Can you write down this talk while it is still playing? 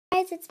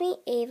guys, it's me,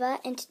 Ava,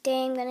 and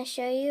today I'm going to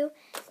show you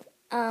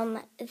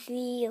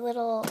the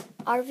little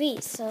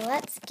RV. So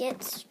let's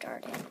get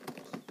started.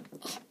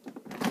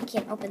 I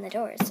can't open the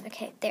doors.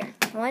 Okay, there.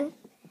 1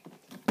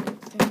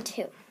 and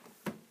 2.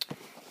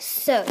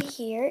 So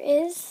here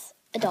is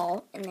a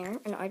doll in there,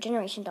 an Our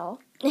Generation doll.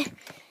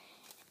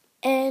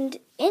 And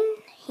in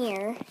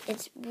here,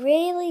 it's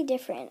really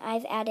different.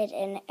 I've added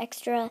an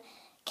extra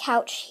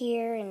couch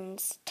here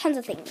and tons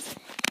of things.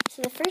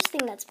 So the first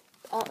thing that's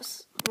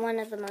one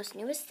of the most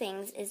newest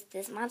things is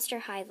this Monster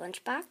High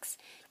lunchbox,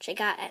 which I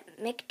got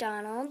at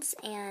McDonald's,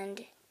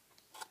 and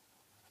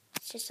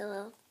it's just a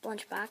little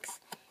lunchbox.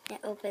 It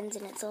opens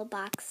in its little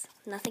box,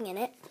 nothing in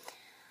it.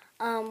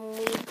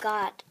 We've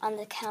got on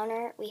the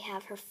counter, we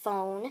have her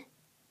phone,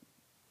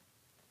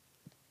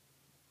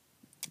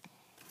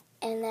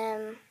 and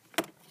then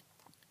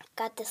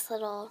got this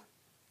little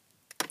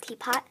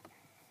teapot,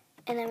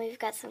 and then we've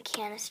got some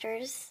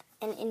canisters,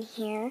 and in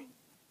here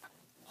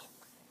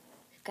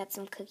we've got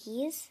some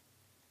cookies.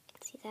 You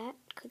can see that,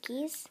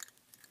 cookies.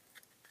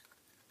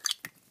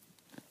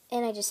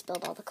 And I just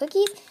spilled all the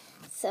cookies,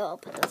 so I'll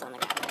put those on the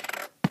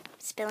counter.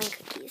 Spilling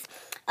cookies.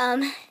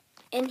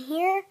 In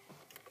here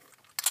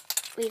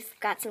we've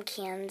got some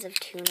cans of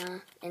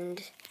tuna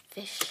and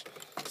fish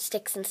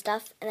sticks and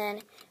stuff, and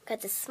then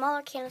got this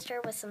smaller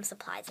canister with some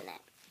supplies in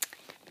it.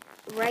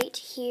 Right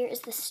here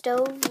is the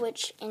stove,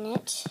 which in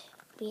it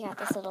we got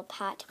this little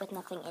pot with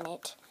nothing in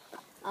it.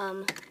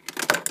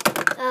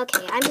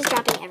 Okay, I'm just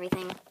dropping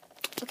everything.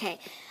 Okay,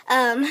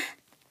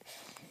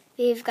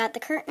 we've got the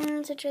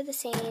curtains, which are the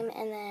same,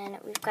 and then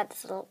we've got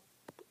this little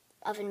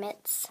oven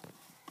mitts.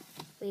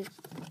 We've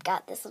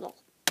got this little...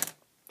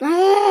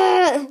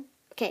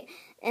 Okay,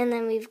 and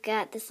then we've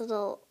got this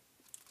little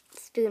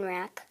spoon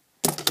rack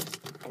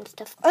and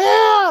stuff.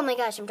 Oh my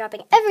gosh, I'm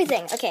dropping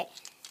everything. Okay,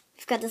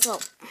 we've got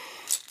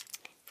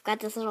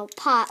this little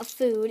pot of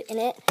food in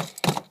it,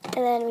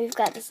 and then we've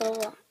got this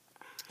little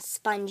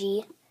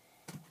spongy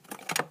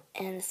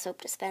and the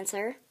soap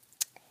dispenser.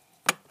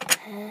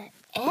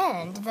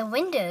 And the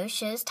window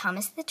shows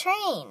Thomas the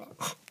Train.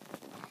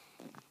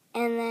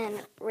 And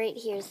then right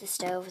here is the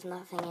stove with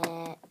nothing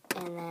in it.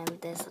 And then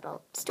this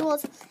little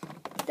stools.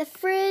 The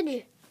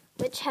fridge,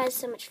 which has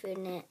so much food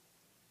in it.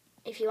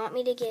 If you want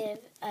me to give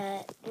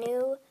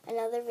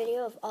another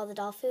video of all the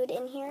doll food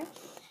in here,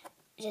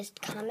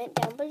 just comment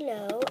down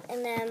below.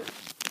 And then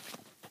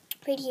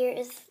right here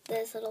is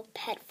this little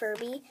pet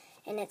Furby.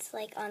 And it's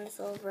like on this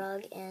little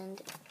rug, and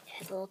it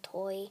has a little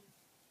toy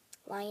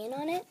lion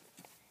on it.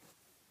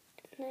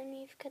 And then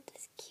we've got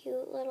this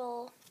cute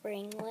little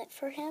ringlet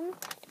for him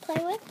to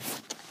play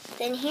with.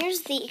 Then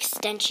here's the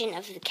extension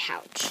of the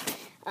couch.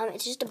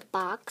 It's just a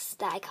box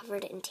that I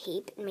covered in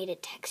tape and made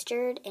it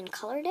textured and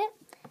colored it.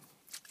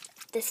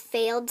 This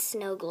failed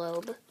snow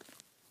globe.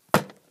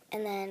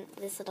 And then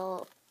this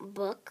little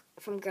book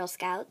from Girl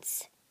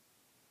Scouts.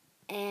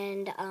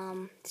 And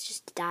it's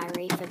just a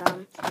diary for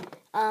them.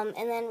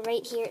 And then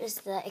right here is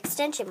the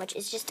extension, which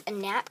is just a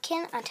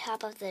napkin on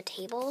top of the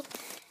table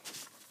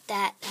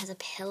that has a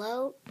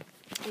pillow,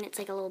 and it's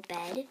like a little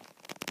bed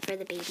for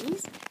the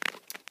babies.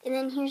 And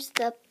then here's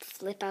the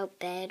flip-out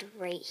bed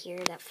right here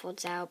that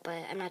folds out,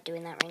 but I'm not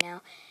doing that right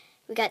now.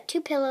 We got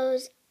 2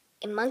 pillows,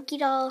 a monkey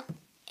doll,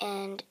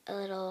 and a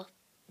little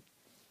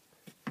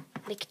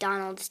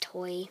McDonald's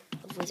toy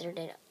of Wizard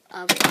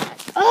of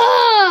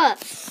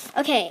Oz.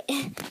 Okay,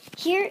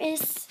 here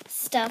is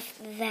stuff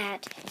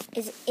that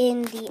is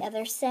in the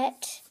other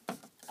set.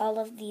 All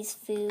of these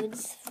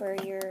foods for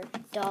your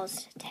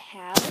dolls to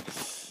have.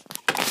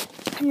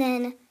 And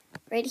then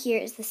right here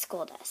is the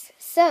school desk.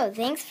 So,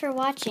 thanks for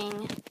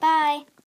watching. Bye.